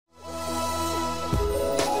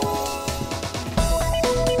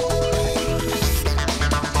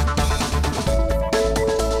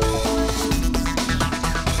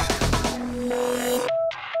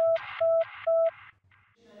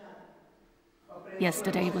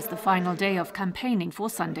Yesterday was the final day of campaigning for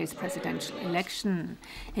Sunday's presidential election.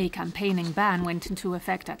 A campaigning ban went into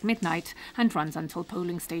effect at midnight and runs until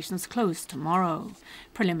polling stations close tomorrow.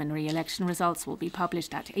 Preliminary election results will be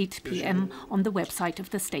published at 8 p.m. on the website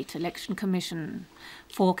of the State Election Commission.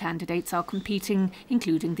 4 candidates are competing,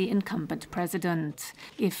 including the incumbent president.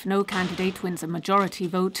 If no candidate wins a majority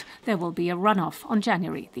vote, there will be a runoff on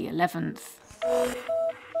January the 11th.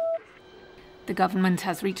 The government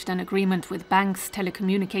has reached an agreement with banks,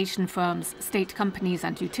 telecommunication firms, state companies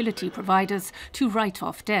and utility providers to write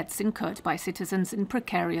off debts incurred by citizens in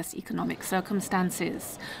precarious economic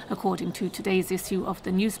circumstances, according to today's issue of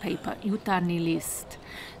the newspaper Jutarnyi List.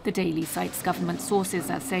 The Daily cites government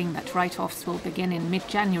sources as saying that write-offs will begin in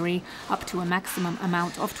mid-January up to a maximum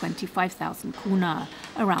amount of 25,000 kuna,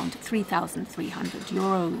 around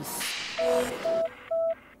 €3,300.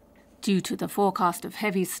 Due to the forecast of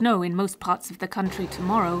heavy snow in most parts of the country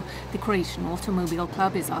tomorrow, the Croatian Automobile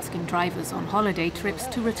Club is asking drivers on holiday trips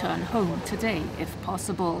to return home today, if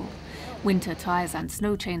possible. Winter tyres and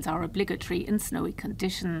snow chains are obligatory in snowy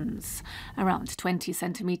conditions. Around 20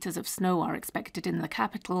 centimetres of snow are expected in the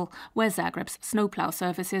capital, where Zagreb's snowplow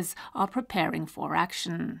services are preparing for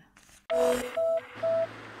action.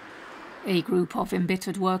 A group of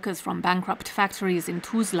embittered workers from bankrupt factories in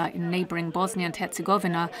Tuzla in neighbouring Bosnia and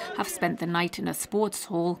Herzegovina have spent the night in a sports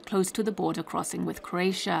hall close to the border crossing with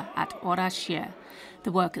Croatia at Orašje.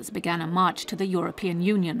 The workers began a march to the European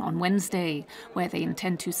Union on Wednesday, where they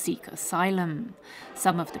intend to seek asylum.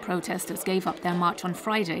 Some of the protesters gave up their march on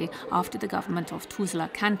Friday after the government of Tuzla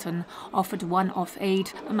Canton offered one-off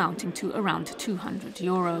aid amounting to around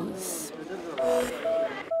 €200.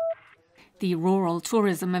 The rural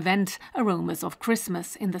tourism event, Aromas of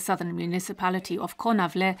Christmas, in the southern municipality of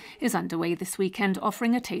Konavle is underway this weekend,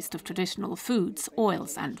 offering a taste of traditional foods,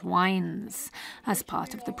 oils and wines. As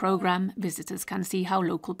part of the program, visitors can see how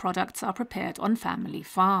local products are prepared on family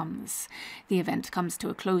farms. The event comes to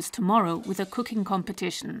a close tomorrow with a cooking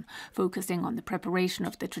competition, focusing on the preparation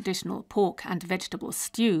of the traditional pork and vegetable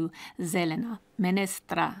stew, zelena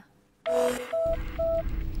menestra.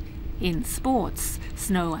 In sports,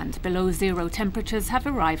 snow and below-zero temperatures have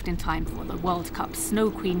arrived in time for the World Cup Snow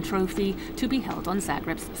Queen trophy to be held on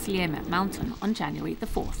Zagreb's Sljeme mountain on January the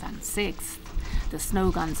 4th and 6th. The snow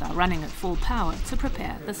guns are running at full power to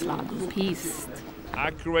prepare the slalom piste.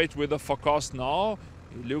 Accurate with the forecast now,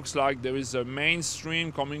 it looks like there is a main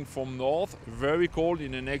stream coming from north, very cold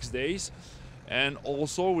in the next days, and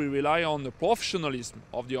also we rely on the professionalism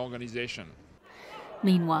of the organization.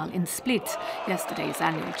 Meanwhile, in Split, yesterday's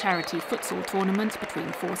annual charity futsal tournament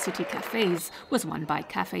between 4 city cafes was won by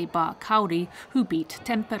Cafe Bar Kauri, who beat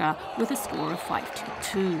Tempera with a score of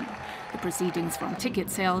 5-2. The proceedings from ticket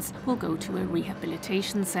sales will go to a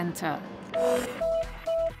rehabilitation centre.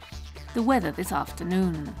 The weather this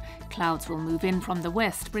afternoon. Clouds will move in from the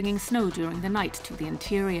west, bringing snow during the night to the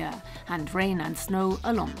interior, and rain and snow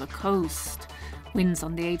along the coast. Winds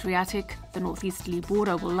on the Adriatic, the northeasterly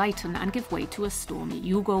border will lighten and give way to a stormy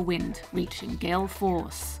Jugo wind, reaching gale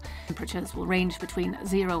force. Temperatures will range between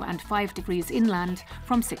 0 and 5 degrees inland,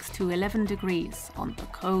 from 6 to 11 degrees on the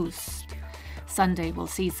coast. Sunday will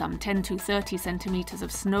see some 10 to 30 centimetres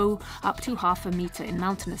of snow, up to half a metre in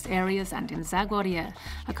mountainous areas and in Zagorje,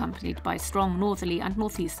 accompanied by strong northerly and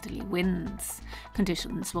northeasterly winds.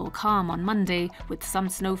 Conditions will calm on Monday, with some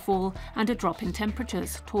snowfall and a drop in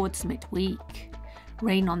temperatures towards midweek.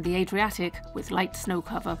 Rain on the Adriatic, with light snow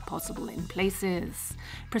cover possible in places.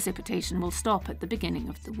 Precipitation will stop at the beginning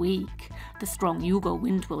of the week. The strong Jugo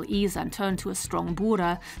wind will ease and turn to a strong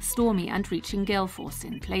bura, stormy and reaching gale force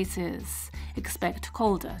in places. Expect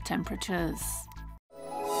colder temperatures.